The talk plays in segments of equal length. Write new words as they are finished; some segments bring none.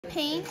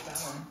paint,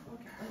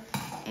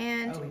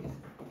 and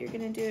you're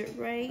gonna do it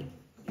right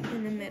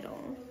in the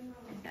middle,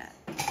 like that.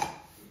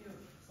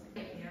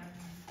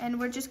 And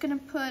we're just gonna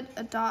put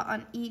a dot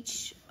on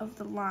each of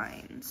the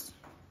lines.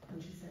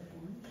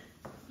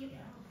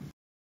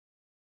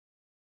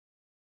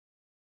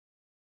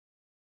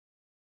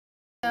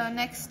 So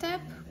next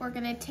step, we're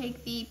gonna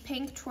take the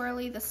pink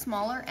twirly, the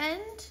smaller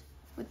end,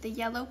 with the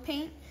yellow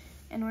paint,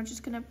 and we're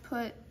just gonna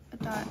put a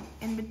dot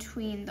in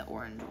between the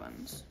orange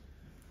ones.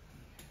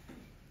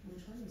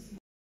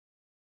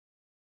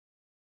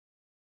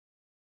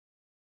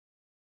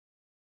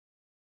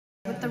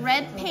 With the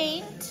red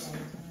paint,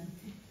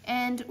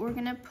 and we're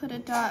gonna put a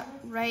dot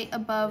right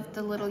above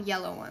the little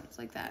yellow ones,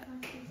 like that.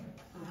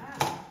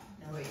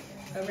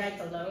 Right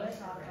below it?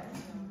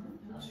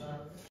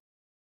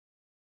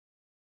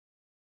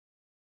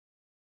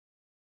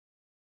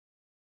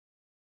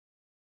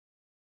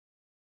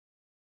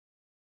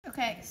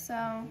 Okay,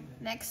 so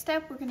next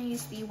step, we're gonna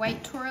use the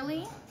white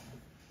twirly,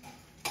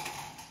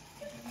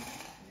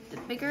 the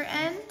bigger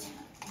end,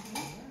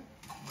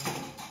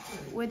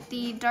 with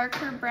the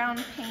darker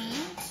brown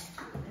paint,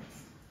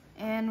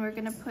 and we're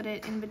gonna put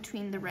it in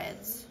between the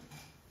reds.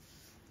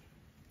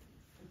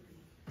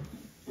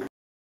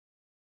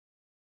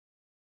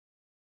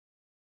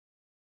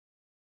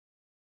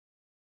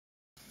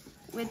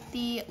 With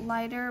the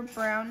lighter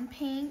brown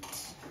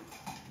paint,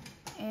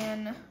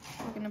 and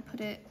we're gonna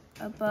put it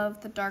above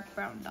the dark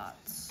brown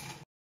dots.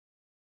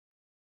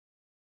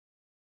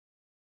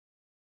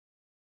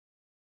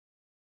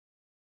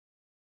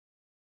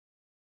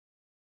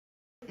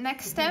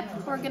 Next step,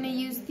 we're gonna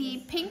use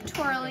the pink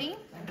twirly.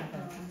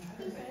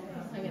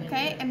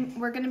 Okay, and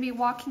we're gonna be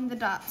walking the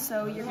dots.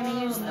 So you're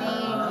gonna use the...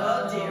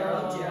 Oh dear,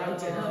 oh dear, oh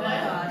dear, oh my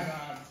God.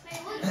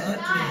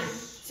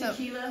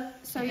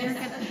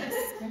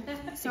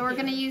 So we're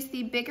gonna use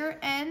the bigger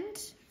end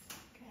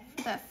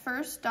for that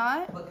first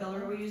dot. What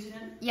color are we using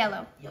it?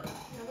 Yellow. Yellow.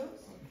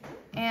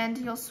 And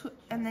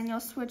then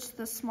you'll switch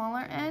the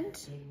smaller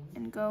end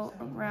and go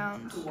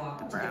around the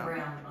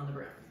brown. On the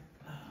brown.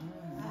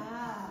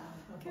 Ah.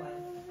 Okay.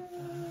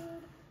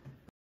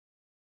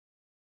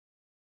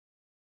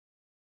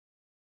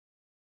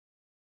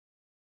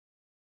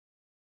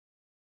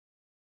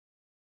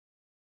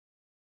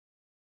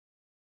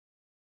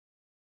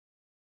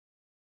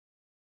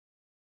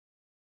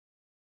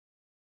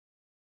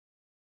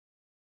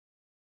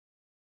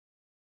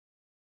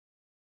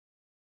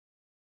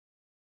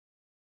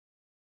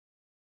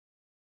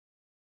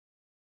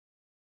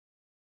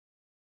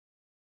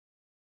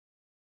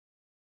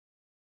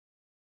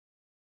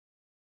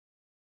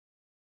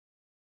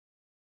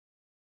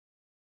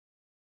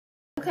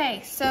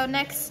 Okay, so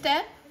next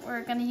step,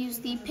 we're gonna use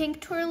the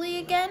pink twirly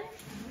again,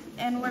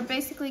 and we're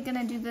basically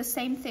gonna do the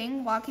same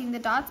thing, walking the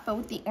dots, but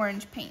with the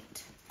orange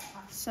paint.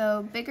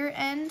 So bigger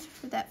end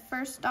for that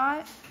first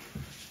dot,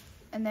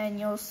 and then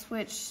you'll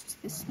switch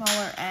to the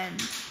smaller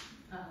end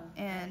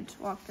and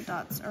walk the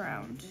dots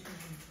around.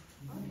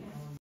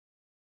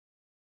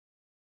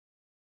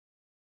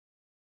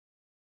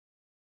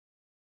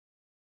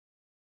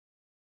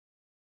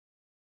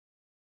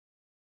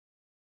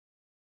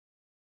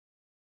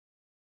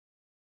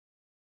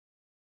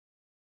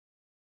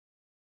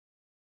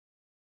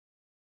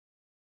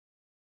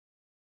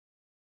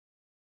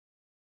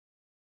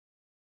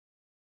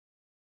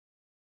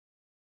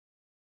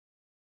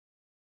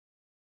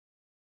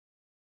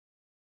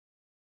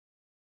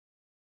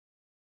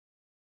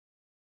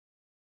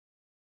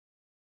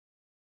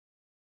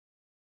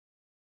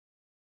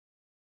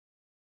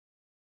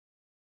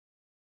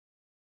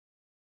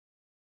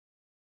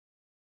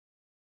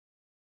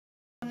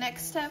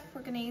 Next step,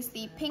 we're gonna use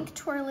the pink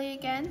twirly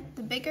again,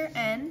 the bigger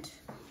end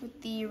with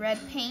the red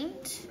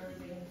paint.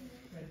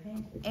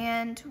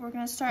 And we're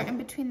gonna start in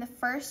between the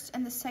first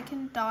and the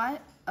second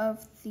dot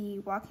of the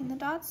walking the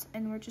dots,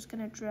 and we're just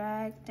gonna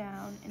drag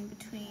down in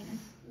between.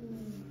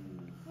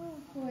 Oh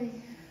boy.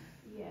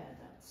 Yeah,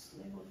 that's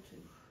level 2.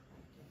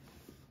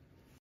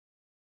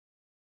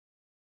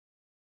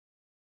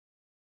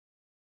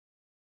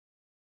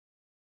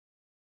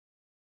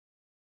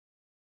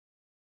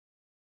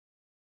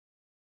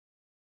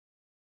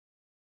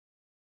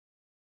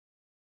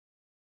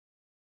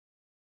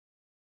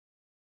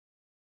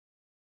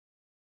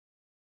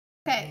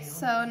 Okay,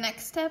 so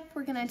next step,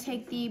 we're gonna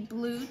take the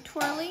blue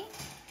twirly,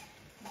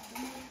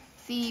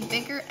 the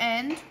bigger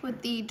end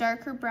with the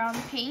darker brown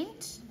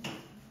paint,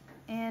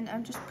 and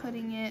I'm just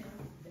putting it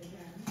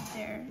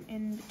there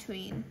in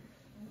between.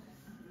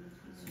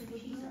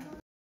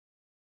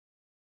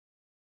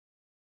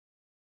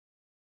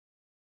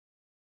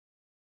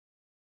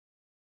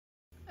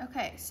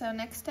 Okay, so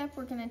next step,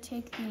 we're gonna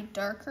take the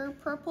darker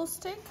purple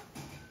stick,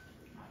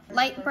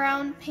 light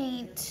brown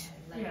paint,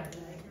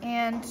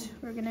 and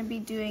we're gonna be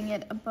doing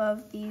it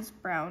above these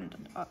brown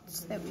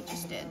dots that we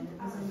just did.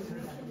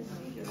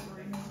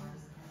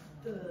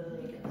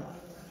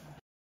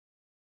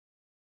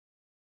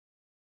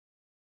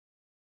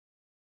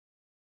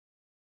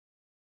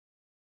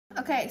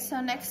 Okay,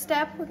 so next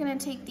step, we're gonna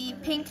take the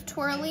pink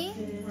twirly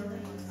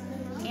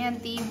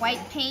and the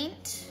white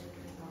paint,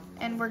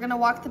 and we're gonna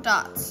walk the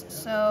dots.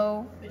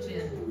 So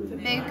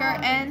bigger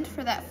end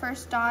for that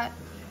first dot,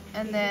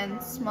 and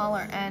then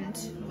smaller end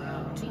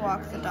to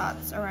walk the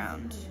dots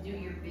around.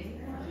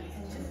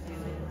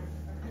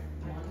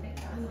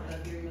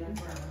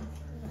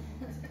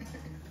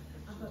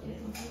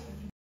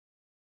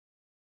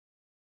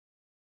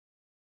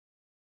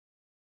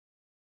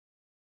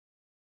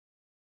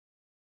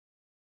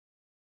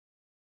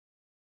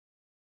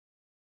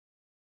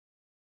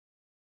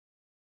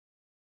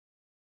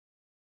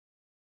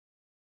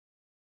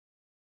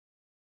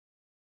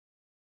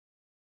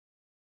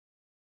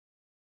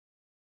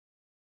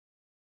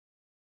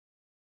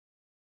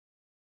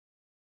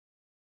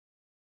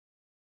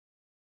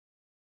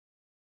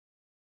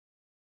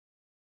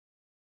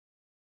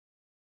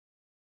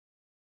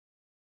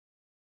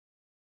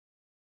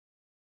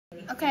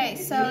 Okay,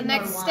 so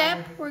next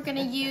step, we're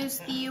gonna use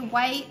the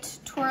white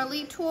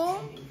twirly tool,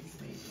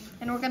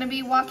 and we're gonna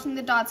be walking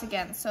the dots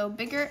again. So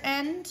bigger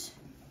end,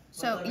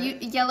 so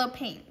yellow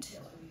paint.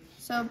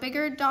 So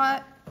bigger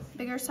dot,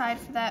 bigger side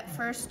for that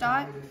first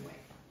dot,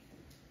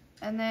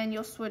 and then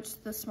you'll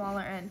switch the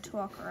smaller end to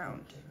walk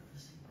around.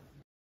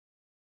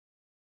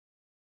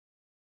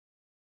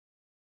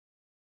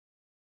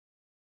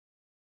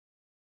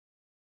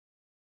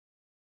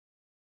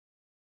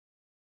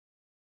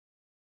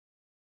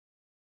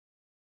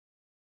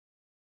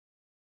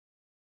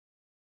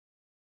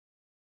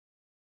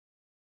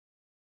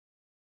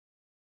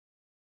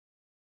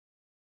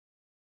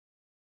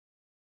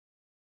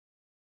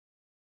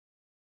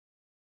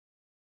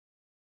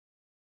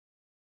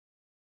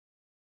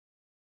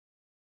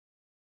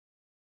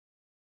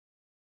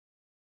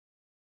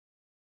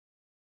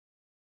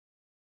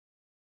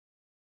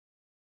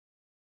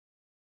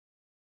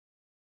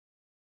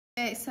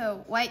 Okay,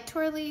 so white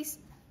twirlies,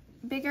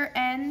 bigger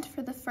end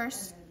for the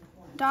first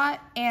dot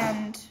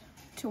and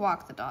to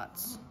walk the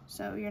dots.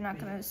 So you're not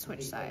gonna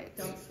switch sides.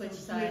 Don't switch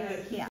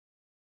sides. Yeah.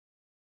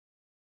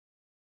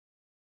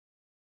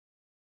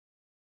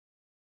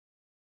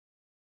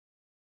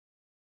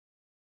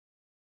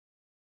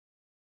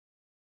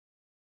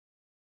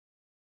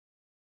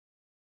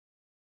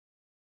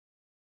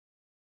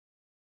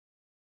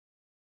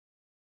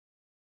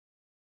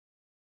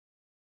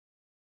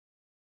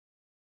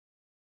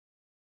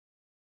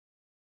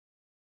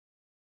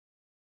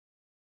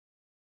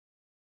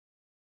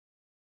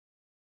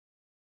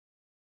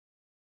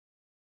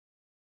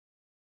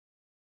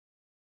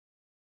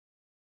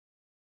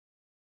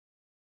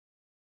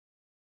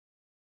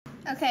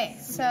 Okay,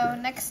 so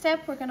next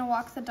step, we're gonna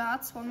walk the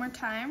dots one more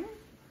time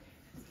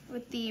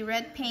with the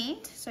red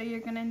paint. So you're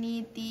gonna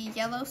need the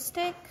yellow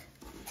stick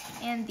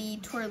and the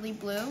twirly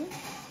blue.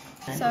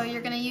 So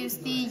you're gonna use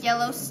the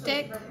yellow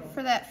stick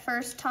for that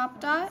first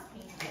top dot,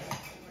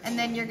 and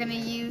then you're gonna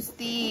use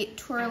the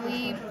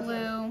twirly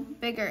blue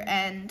bigger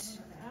end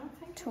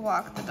to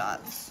walk the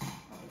dots.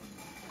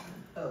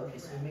 Oh, okay,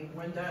 so we make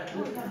one dot.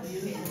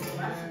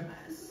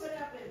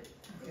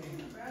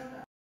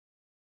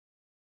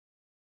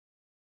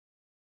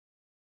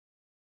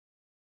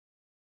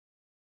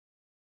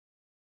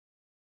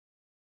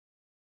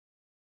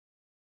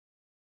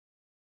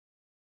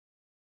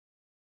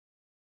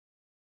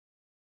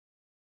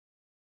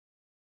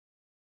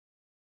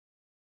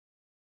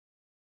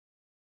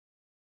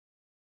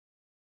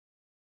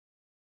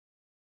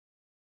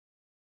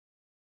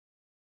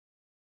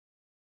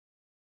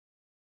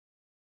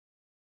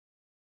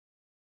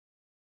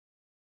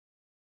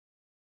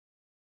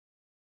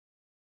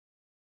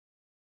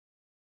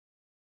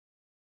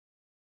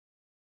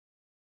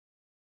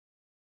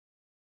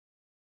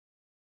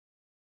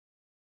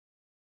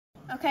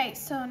 Okay,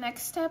 so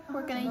next step,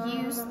 we're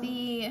gonna use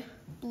the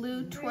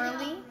blue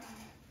twirly.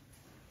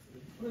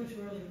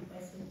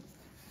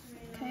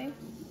 Okay,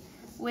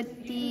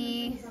 with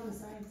the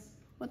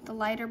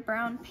lighter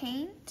brown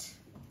paint,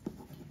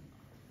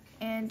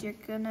 and you're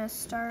gonna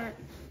start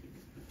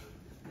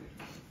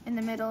in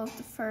the middle of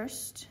the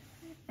first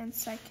and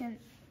second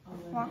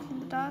walking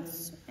the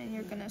dots, and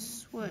you're gonna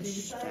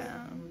swoosh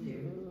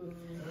down.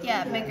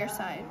 Yeah, bigger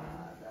side.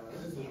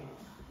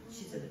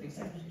 She said the big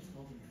side.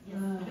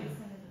 Okay.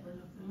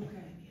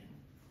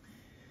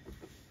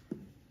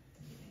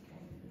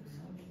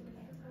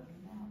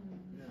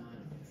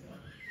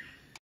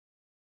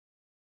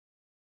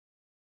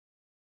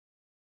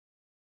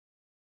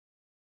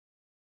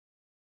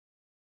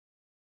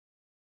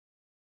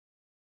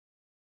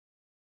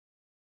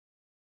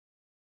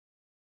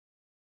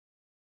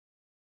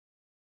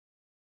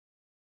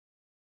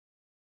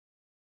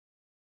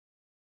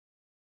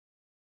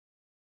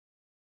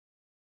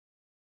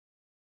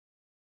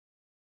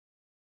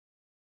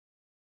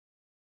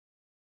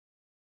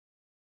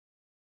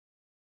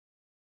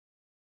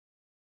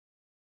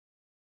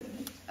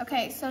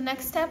 Okay, so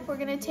next step, we're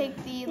gonna take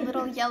the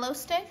little yellow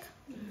stick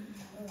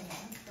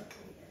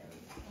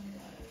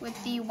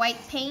with the white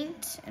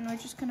paint, and we're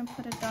just gonna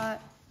put a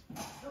dot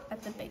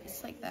at the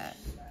base like that,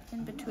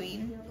 in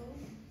between.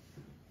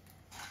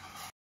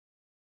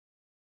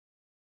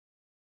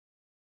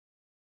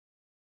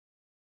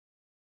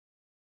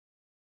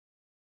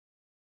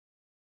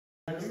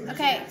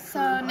 Okay,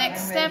 so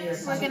next step,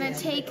 we're gonna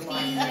take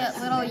the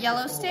little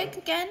yellow stick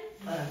again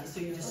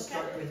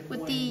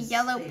with the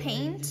yellow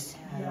paint,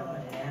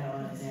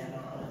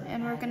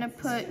 and we're gonna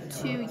put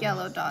 2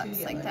 yellow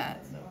dots like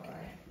that.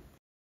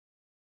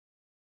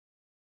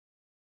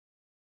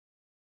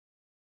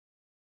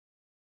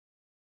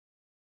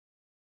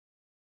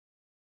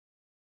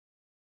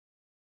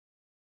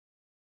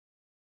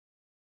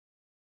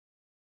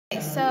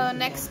 So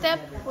next step,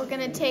 we're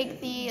gonna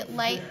take the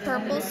light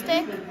purple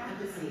stick,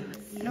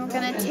 and we're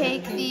gonna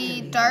take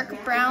the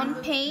dark brown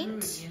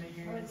paint,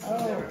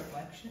 and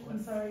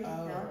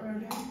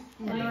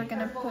we're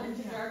gonna put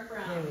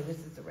this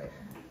is the right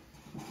one.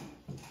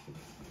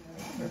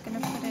 we're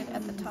gonna put it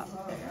at the top.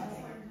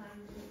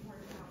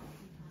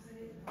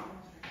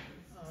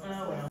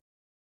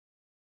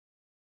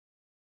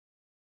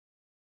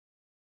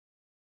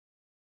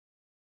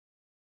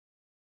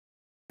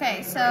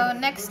 Okay, so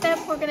next step,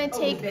 we're gonna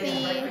take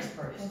the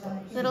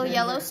little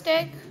yellow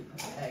stick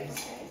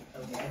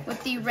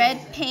with the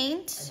red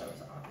paint,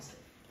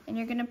 and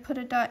you're gonna put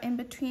a dot in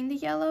between the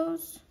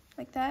yellows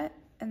like that,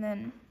 and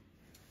then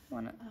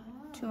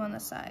 2 on the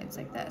sides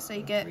like that, so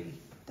you get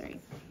 3.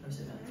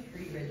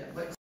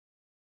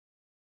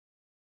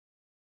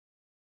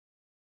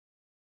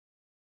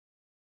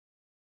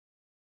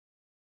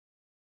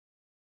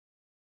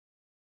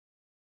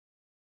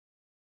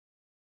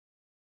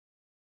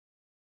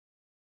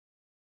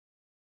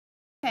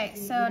 Okay,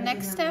 so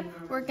next step,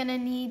 we're gonna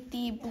need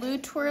the blue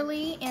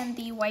twirly and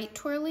the white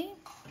twirly.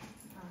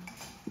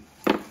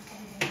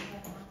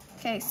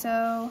 Okay,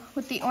 so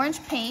with the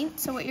orange paint,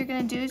 so what you're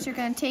gonna do is you're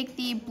gonna take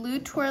the blue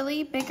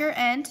twirly, bigger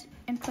end,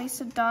 and place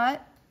a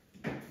dot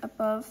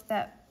above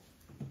that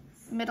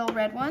middle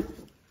red one.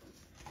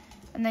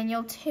 And then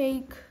you'll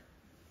take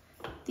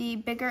the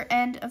bigger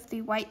end of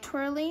the white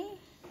twirly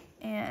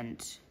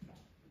and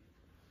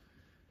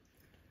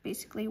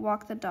basically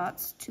walk the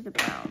dots to the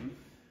brown.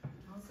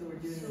 So we're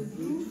doing the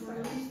blue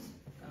first?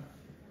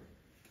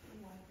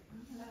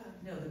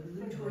 No, the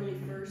blue twirly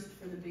first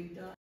for the big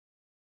dot.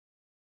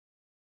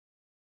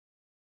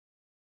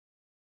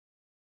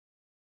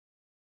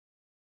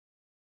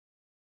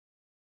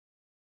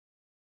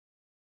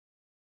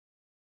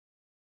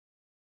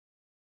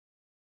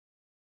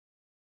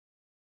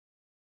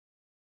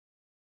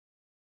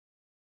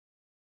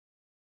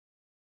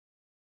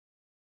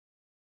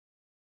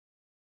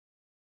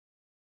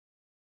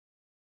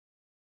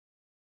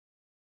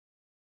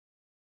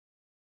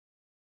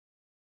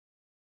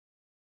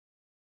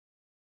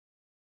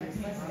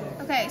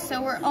 Okay,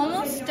 so we're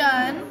almost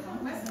done.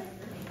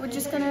 We're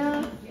just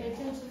gonna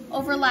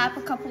overlap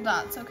a couple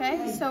dots,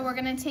 okay? So we're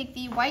gonna take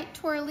the white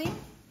twirly,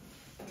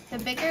 the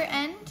bigger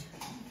end,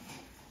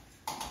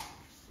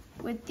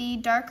 with the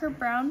darker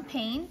brown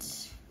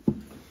paint,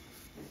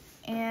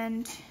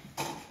 and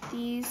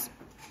these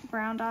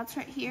brown dots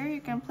right here, you're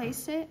gonna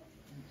place it,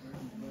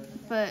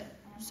 but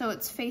so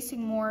it's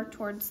facing more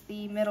towards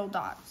the middle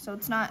dot. So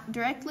it's not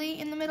directly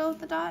in the middle of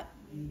the dot.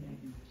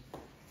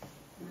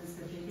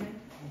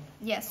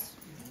 Yes.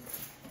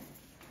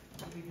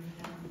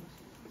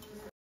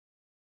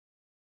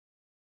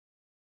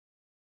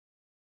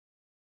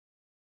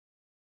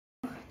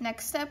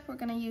 Next step, we're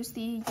gonna use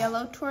the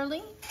yellow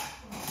twirly,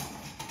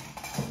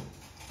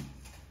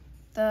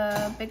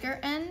 the bigger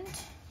end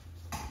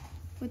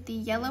with the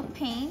yellow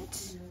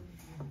paint,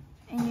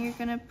 and you're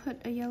gonna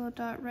put a yellow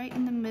dot right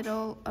in the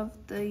middle of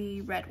the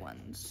red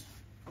ones.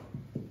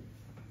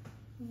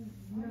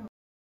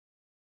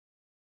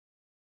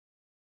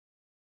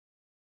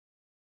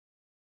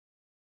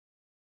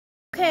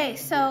 Okay,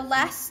 so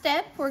last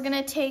step, we're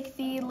gonna take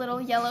the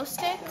little yellow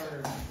stick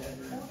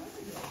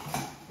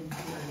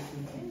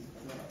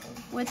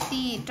with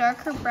the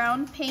darker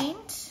brown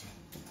paint,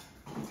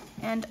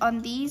 and on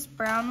these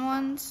brown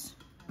ones,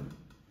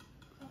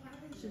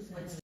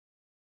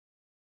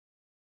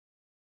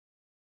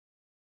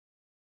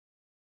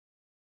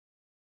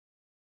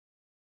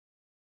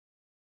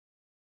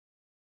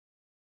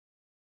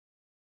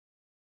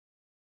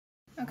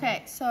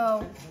 okay,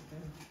 so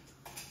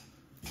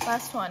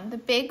last one, the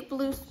big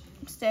blue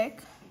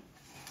stick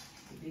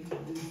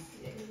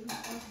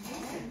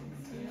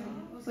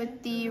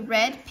with the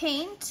red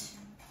paint,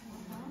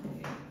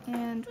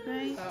 and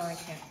right. Oh, I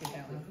can't see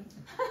that one.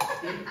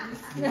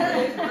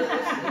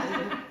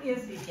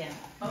 Yes, you can.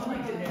 Oh my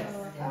goodness.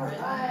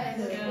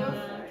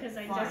 Because I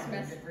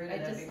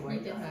just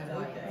redid my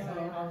life,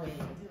 so I'll wait.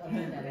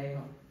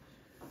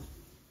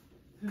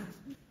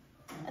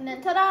 And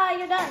then ta-da,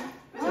 you're done.